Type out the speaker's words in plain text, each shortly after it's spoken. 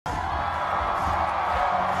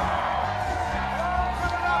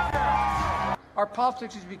Our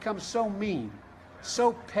politics has become so mean,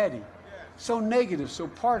 so petty, so negative, so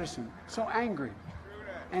partisan, so angry,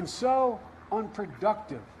 and so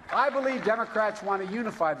unproductive. I believe Democrats want to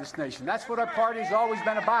unify this nation. That's what our party's always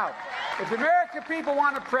been about. If the American people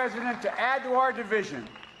want a president to add to our division,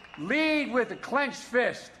 lead with a clenched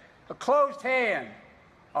fist, a closed hand,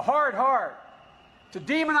 a hard heart, to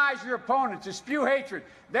demonize your opponent, to spew hatred,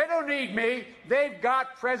 they don't need me. They've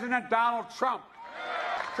got President Donald Trump.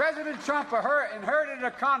 President Trump inherited an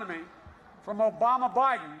economy from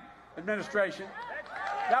Obama-Biden administration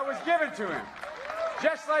that was given to him,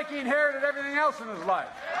 just like he inherited everything else in his life.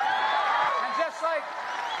 And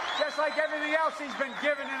just like everything else he's been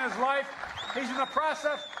given in his life, he's in the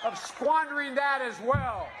process of squandering that as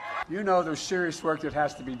well. You know there's serious work that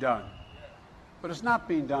has to be done, but it's not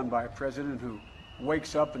being done by a president who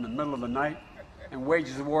wakes up in the middle of the night and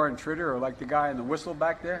wages a war on Twitter, or like the guy in the whistle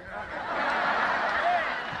back there.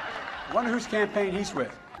 I wonder whose campaign he's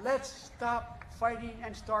with. Let's stop fighting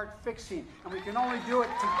and start fixing, and we can only do it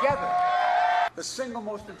together. The single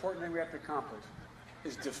most important thing we have to accomplish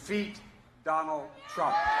is defeat Donald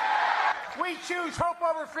Trump. We choose hope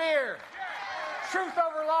over fear, truth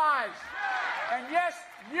over lies, and yes,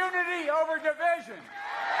 unity over division.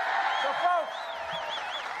 So folks,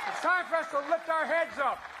 it's time for us to lift our heads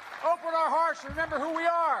up, open our hearts, and remember who we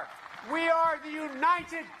are. We are the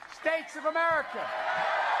United States of America.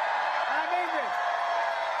 And I mean this.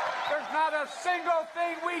 There's not a single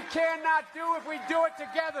thing we cannot do if we do it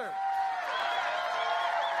together.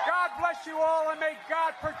 God bless you all, and may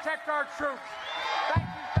God protect our troops.